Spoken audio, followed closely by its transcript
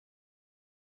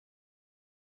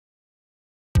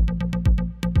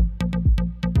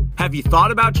Have you thought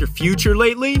about your future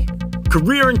lately?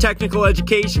 Career and technical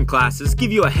education classes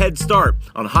give you a head start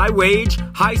on high-wage,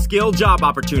 high-skill job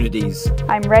opportunities.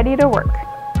 I'm ready to work.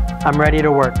 I'm ready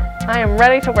to work. I am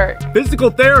ready to work. Physical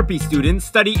therapy students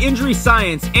study injury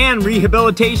science and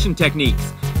rehabilitation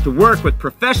techniques to work with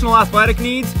professional athletic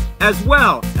needs as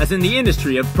well as in the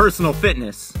industry of personal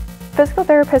fitness. Physical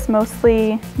therapists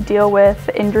mostly deal with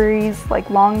injuries, like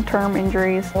long-term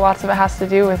injuries. Lots of it has to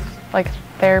do with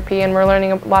therapy, and we're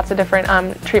learning lots of different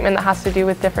treatment that has to do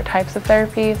with different types of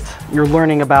therapies. You're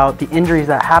learning about the injuries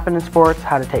that happen in sports,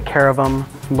 how to take care of them,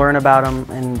 learn about them,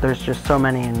 and there's just so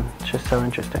many, and it's just so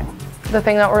interesting. The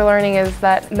thing that we're learning is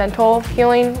that mental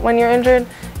healing when you're injured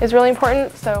is really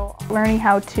important. So learning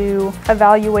how to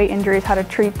evaluate injuries, how to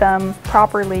treat them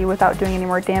properly without doing any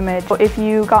more damage. If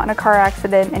you got in a car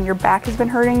accident and your back has been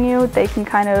hurting you, they can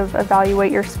kind of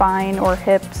evaluate your spine or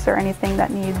hips or anything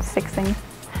that needs fixing.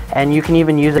 And you can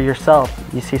even use it yourself.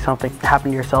 You see something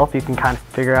happen to yourself, you can kind of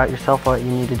figure out yourself what you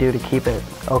need to do to keep it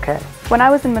okay. When I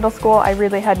was in middle school, I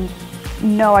really had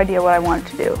no idea what I wanted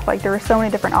to do. There were so many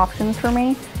different options for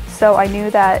me. So I knew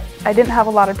that I didn't have a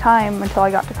lot of time until I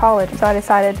got to college. So I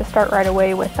decided to start right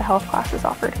away with the health classes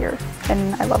offered here,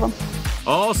 and I love them.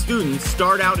 All students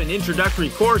start out in introductory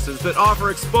courses that offer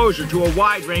exposure to a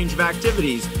wide range of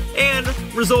activities and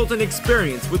result in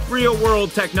experience with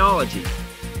real-world technology.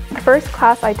 The first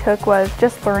class I took was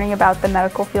just learning about the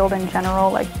medical field in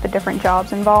general, like the different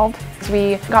jobs involved.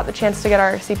 We got the chance to get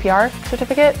our CPR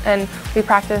certificate, and we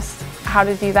practiced how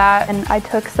to do that. And I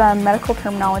took some medical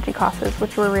terminology classes,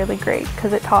 which were really great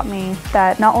because it taught me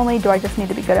that not only do I just need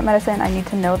to be good at medicine, I need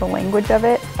to know the language of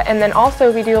it. And then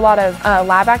also we do a lot of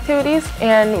lab activities,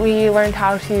 and we learned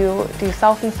how to do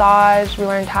self-massage, we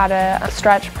learned how to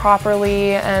stretch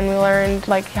properly, and we learned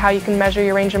how you can measure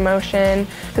your range of motion.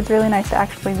 It's really nice to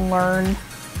actually learn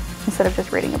instead of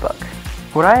just reading a book.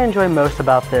 What I enjoy most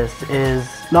about this is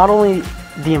not only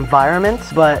the environment,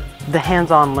 but the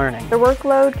hands-on learning. The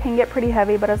workload can get pretty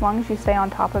heavy, but as long as you stay on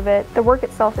top of it, the work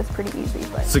itself is pretty easy.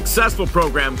 Successful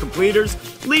program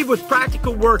completers leave with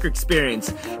practical work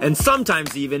experience and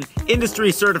sometimes even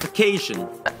industry certification.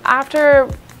 After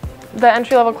the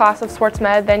entry-level class of sports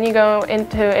med, then you go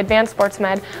into advanced sports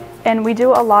med. And we do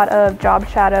a lot of job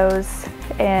shadows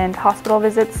and hospital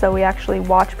visits, so we actually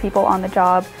watch people on the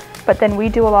job, but then we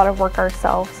do a lot of work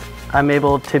ourselves. I'm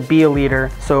able to be a leader,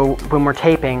 so when we're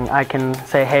taping, I can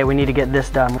say, hey, we need to get this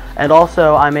done. And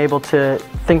also, I'm able to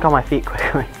think on my feet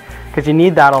quickly, because you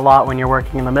need that a lot when you're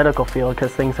working in the medical field,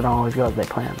 because things don't always go as they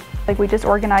plan. We just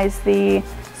organize the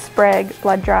Sprague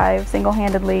blood drive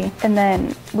single-handedly, and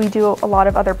then we do a lot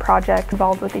of other projects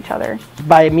involved with each other.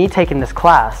 By me taking this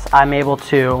class, I'm able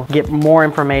to get more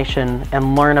information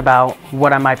and learn about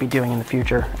what I might be doing in the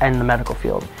future in the medical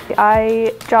field.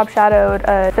 I job shadowed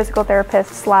a physical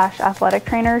therapist / athletic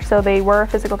trainer, so they were a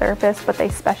physical therapist, but they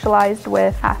specialized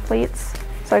with athletes.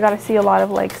 So I got to see a lot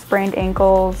of sprained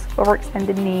ankles,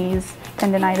 overextended knees,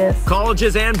 tendinitis.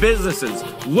 Colleges and businesses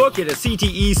look at a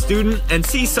CTE student and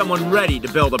see someone ready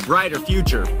to build a brighter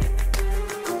future.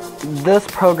 This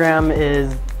program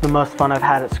is the most fun I've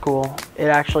had at school. It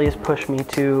actually has pushed me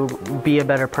to be a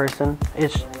better person.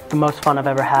 It's the most fun I've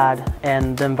ever had,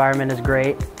 and the environment is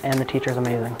great, and the teacher's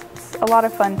amazing. It's a lot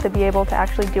of fun to be able to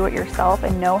actually do it yourself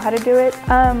and know how to do it.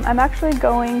 I'm actually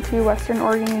going to Western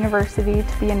Oregon University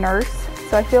to be a nurse.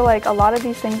 So I feel like a lot of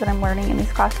these things that I'm learning in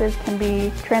these classes can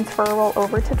be transferable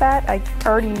over to that. I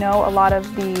already know a lot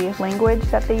of the language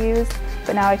that they use,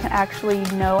 but now I can actually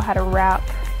know how to wrap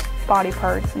body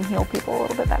parts and heal people a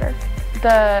little bit better.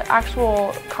 The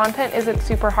actual content isn't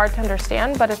super hard to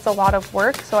understand, but it's a lot of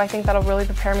work, so I think that'll really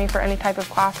prepare me for any type of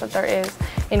class that there is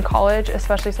in college,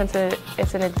 especially since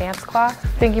it's an advanced class.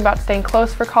 Thinking about staying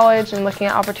close for college and looking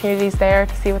at opportunities there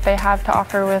to see what they have to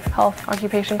offer with health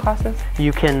occupation classes.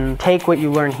 You can take what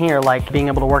you learn here, like being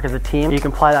able to work as a team, you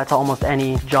can apply that to almost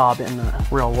any job in the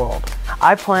real world.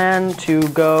 I plan to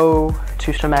go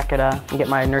to Temecula and get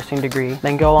my nursing degree,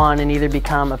 then go on and either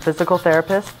become a physical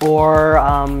therapist or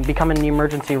become an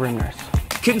emergency room nurse.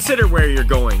 Consider where you're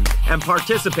going and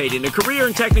participate in a career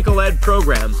and technical ed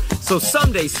program so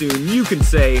someday soon you can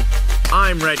say,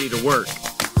 I'm ready to work.